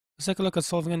Let's take a look at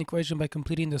solving an equation by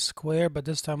completing the square, but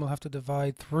this time we'll have to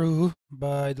divide through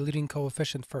by the leading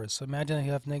coefficient first. So imagine I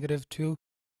have negative 2x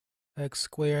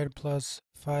squared plus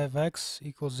 5x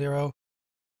equals 0.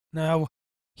 Now,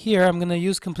 here I'm going to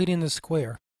use completing the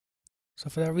square.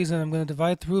 So for that reason, I'm going to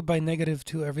divide through by negative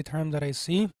 2 every term that I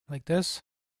see, like this.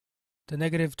 The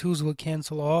negative 2's will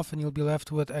cancel off, and you'll be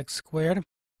left with x squared,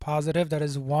 positive, that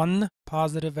is 1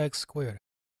 positive x squared.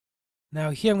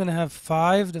 Now here I'm going to have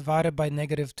 5 divided by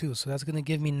negative 2, so that's going to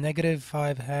give me negative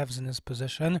 5 halves in this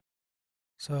position.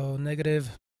 So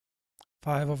negative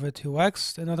 5 over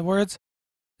 2x, in other words.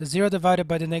 The 0 divided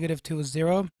by the negative 2 is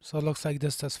 0, so it looks like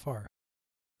this thus far.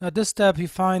 Now at this step, you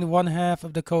find 1/2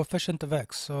 of the coefficient of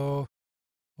x. So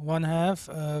 1/2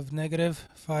 of negative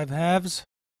 5 halves.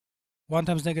 1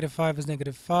 times negative 5 is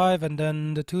negative 5, and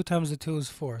then the 2 times the 2 is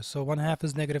 4. So 1/2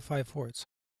 is negative 5 fourths.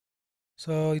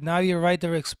 So now you write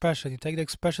the expression. You take the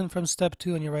expression from step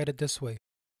 2 and you write it this way.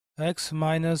 X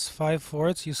minus 5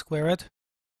 fourths, you square it.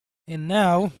 And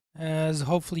now, as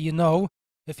hopefully you know,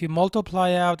 if you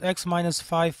multiply out x minus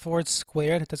 5 fourths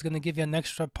squared, that's going to give you an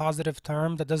extra positive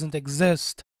term that doesn't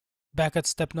exist back at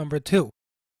step number 2.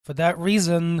 For that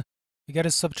reason, you got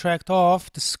to subtract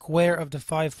off the square of the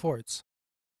 5 fourths.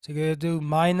 So you're going to do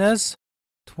minus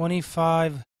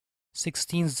 25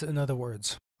 sixteenths, in other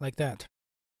words, like that.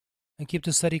 And keep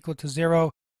the set equal to 0.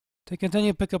 To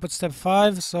continue, pick up at step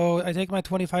 5. So I take my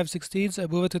 25 sixteenths, I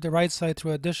move it to the right side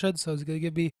through addition. So it's going to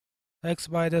give me x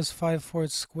minus 5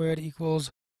 fourths squared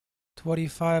equals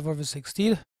 25 over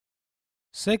 16.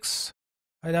 6.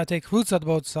 I now take roots at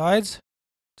both sides,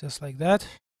 just like that.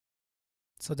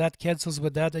 So that cancels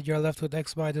with that, and you're left with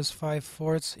x minus 5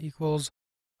 fourths equals,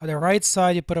 on the right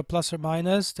side you put a plus or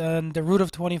minus, and the root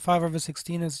of 25 over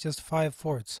 16 is just 5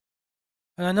 fourths.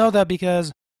 And I know that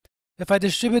because if I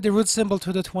distribute the root symbol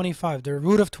to the 25, the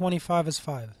root of 25 is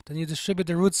 5. Then you distribute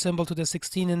the root symbol to the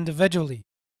 16 individually.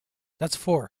 That's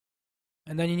 4.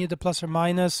 And then you need the plus or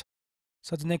minus.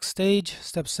 So the next stage,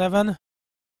 step 7.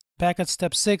 Back at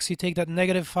step 6, you take that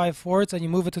negative 5 fourths and you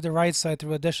move it to the right side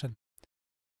through addition.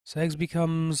 So x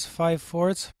becomes 5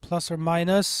 fourths plus or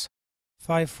minus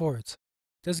 5 fourths.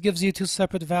 This gives you two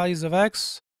separate values of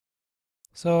x.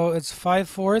 So it's 5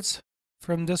 fourths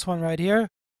from this one right here,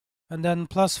 and then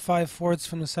plus 5 fourths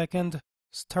from the second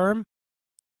term.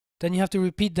 Then you have to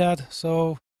repeat that.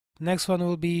 So the next one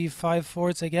will be 5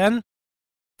 fourths again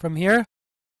from here,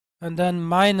 and then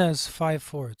minus 5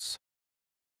 fourths.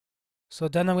 So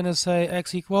then I'm going to say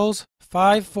x equals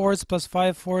 5 fourths plus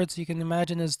 5 fourths, you can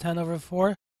imagine, is 10 over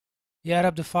 4. You add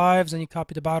up the 5s and you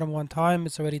copy the bottom one time.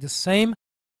 It's already the same.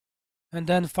 And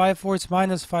then 5 fourths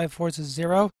minus 5 fourths is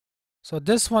 0. So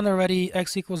this one already,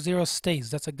 x equals 0,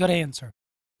 stays. That's a good answer.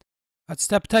 At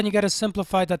step 10, you got to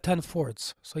simplify that 10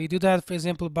 fourths. So you do that, for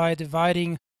example, by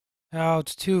dividing out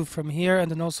 2 from here and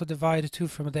then also divide 2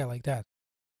 from there, like that.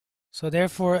 So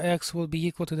therefore, x will be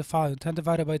equal to the following. 10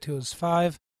 divided by 2 is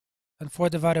 5, and 4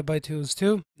 divided by 2 is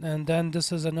 2. And then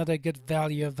this is another good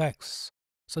value of x.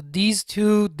 So these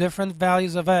two different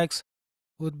values of x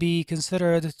would be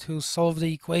considered to solve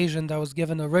the equation that was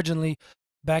given originally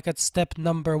back at step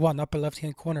number 1, upper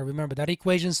left-hand corner. Remember, that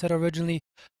equation said originally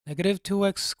negative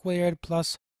 2x squared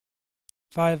plus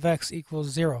 5x equals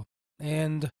 0.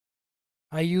 And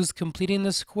I used completing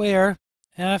the square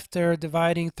after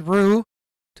dividing through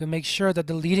to make sure that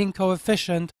the leading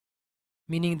coefficient,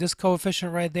 meaning this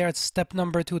coefficient right there at step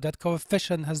number 2, that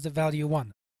coefficient has the value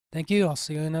 1. Thank you. I'll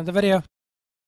see you in another video.